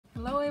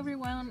Hello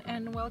everyone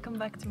and welcome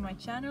back to my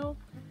channel.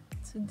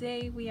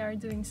 Today we are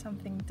doing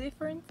something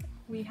different.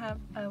 We have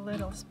a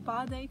little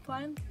spa day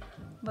planned,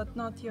 but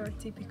not your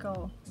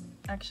typical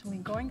actually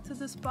going to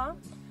the spa.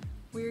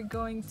 We're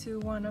going to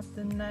one of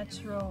the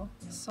natural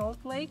salt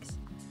lakes,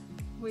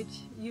 which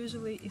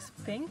usually is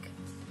pink.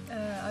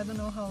 I don't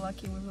know how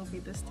lucky we will be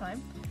this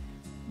time,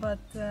 but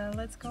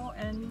let's go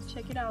and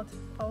check it out.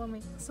 Follow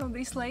me. So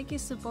this lake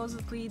is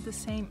supposedly the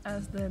same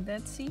as the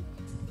Dead Sea,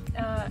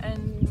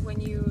 and when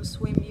you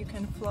swim you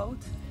can float,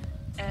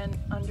 and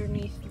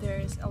underneath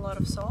there's a lot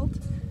of salt.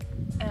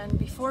 And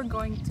before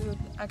going to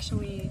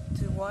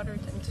water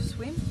and to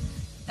swim,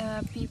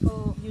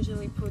 people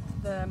usually put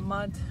the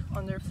mud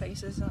on their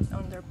faces,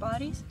 on their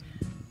bodies,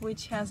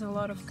 which has a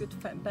lot of good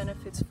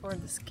benefits for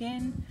the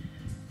skin.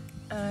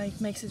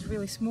 It makes it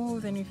really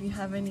smooth, and if you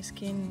have any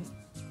skin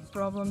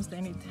problems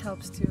then it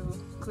helps to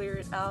clear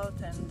it out,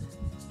 and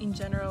in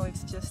general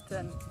it's just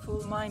a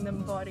full mind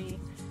and body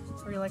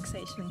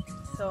relaxation.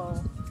 So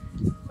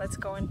let's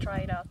go and try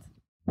it out.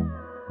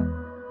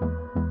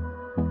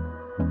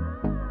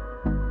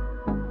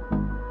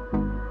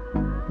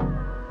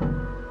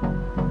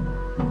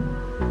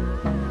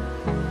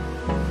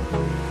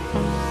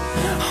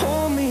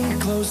 Hold me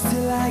close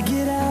till I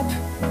get up.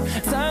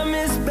 Time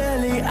is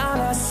barely on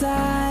our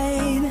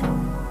side.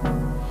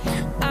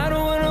 I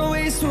don't wanna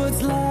waste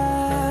what's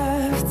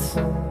left.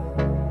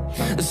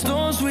 The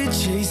storms we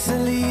chase are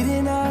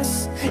leading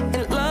us,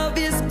 and love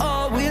is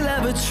all we'll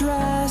ever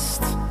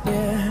trust.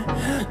 Yeah,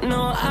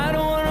 no, I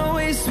don't wanna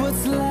waste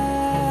what's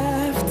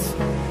left.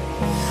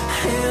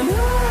 And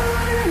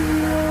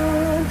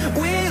on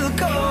we'll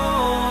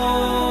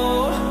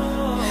go,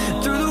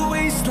 through the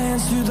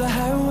wastelands, through the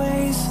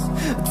highways,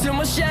 till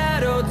my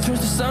shadow turns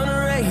to sun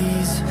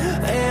rays.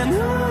 And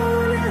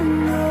on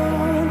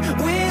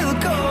we'll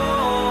go,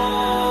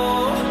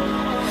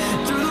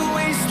 through the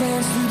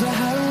wastelands, through the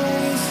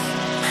highways,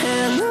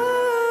 and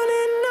on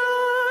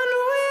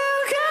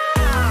we'll go.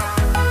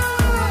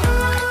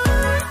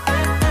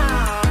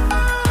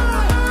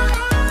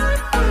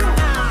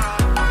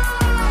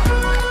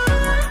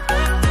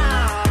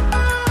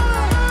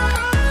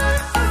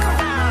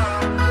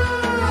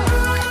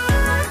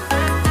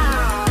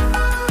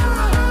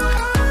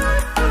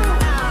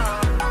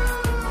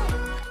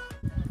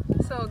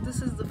 So this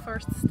is the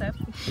first step.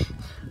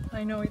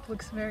 I know it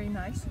looks very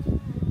nice,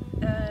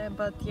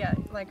 but yeah,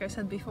 like I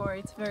said before,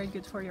 it's very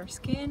good for your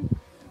skin.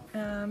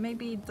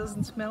 Maybe it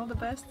doesn't smell the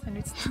best and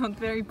it's not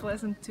very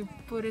pleasant to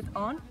put it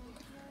on,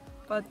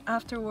 but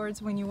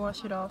afterwards when you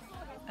wash it off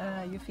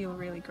you feel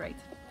really great.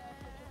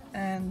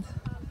 And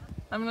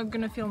I'm not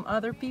gonna film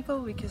other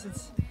people because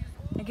it's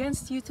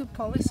against YouTube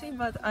policy,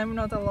 but I'm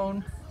not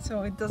alone,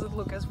 so it doesn't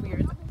look as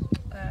weird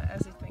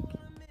as you think.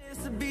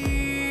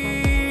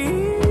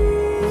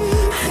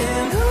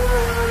 And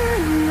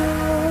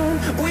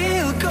on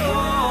we'll go,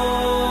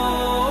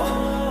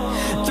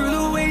 through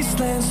the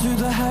wastelands, through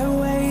the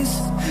highways,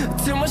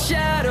 till my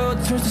shadow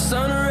turns to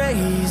sun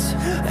rays.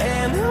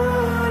 And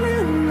on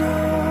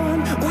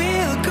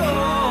we'll go,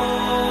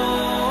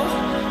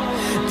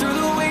 through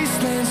the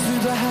wastelands,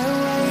 through the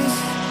highways,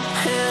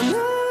 and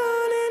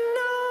on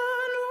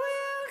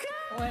we'll go.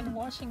 When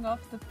washing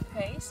off the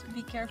face,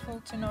 be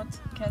careful to not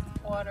get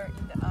water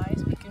in the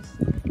eyes because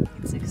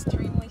it's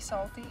extremely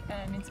salty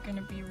and it's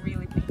gonna be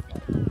really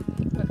painful.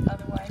 But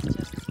otherwise,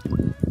 just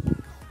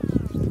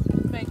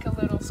make a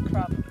little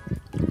scrub.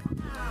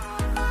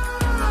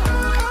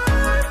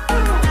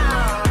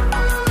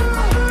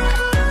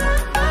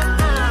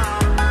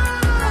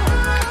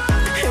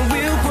 And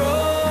we'll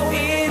grow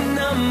in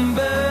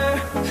number,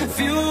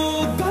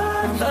 fueled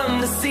by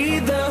them to see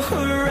the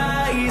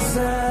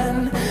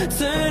horizon,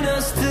 turn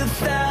us to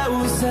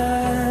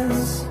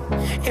thousands.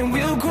 And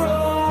we'll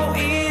grow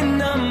in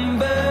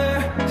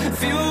number,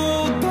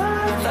 fueled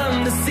by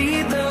them to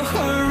see the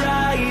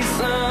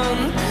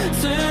horizon,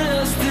 turn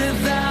us to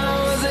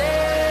thousands.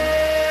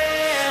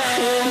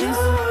 And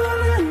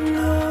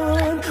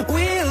on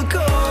we'll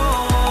go,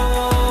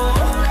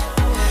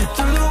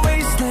 through the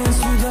wastelands,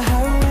 through the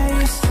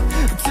highways,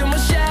 till my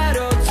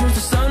shadow turns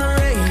to sun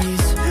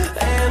rays.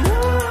 And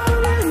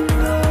on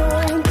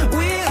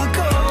we'll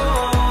go,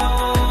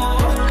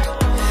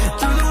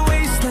 through the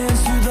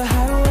wastelands, through the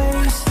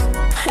highways,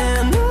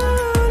 and on we'll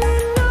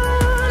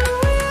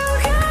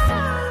go.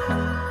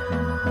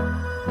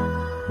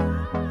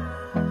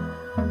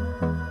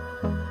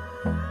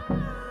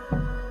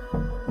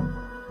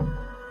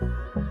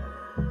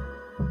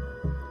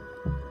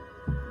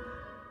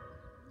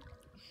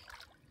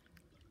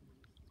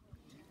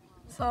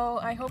 So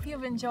I hope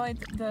you've enjoyed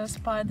the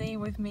spa day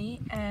with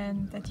me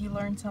and that you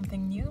learned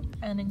something new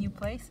and a new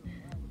place.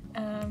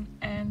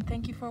 And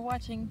thank you for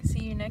watching.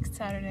 See you next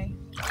Saturday.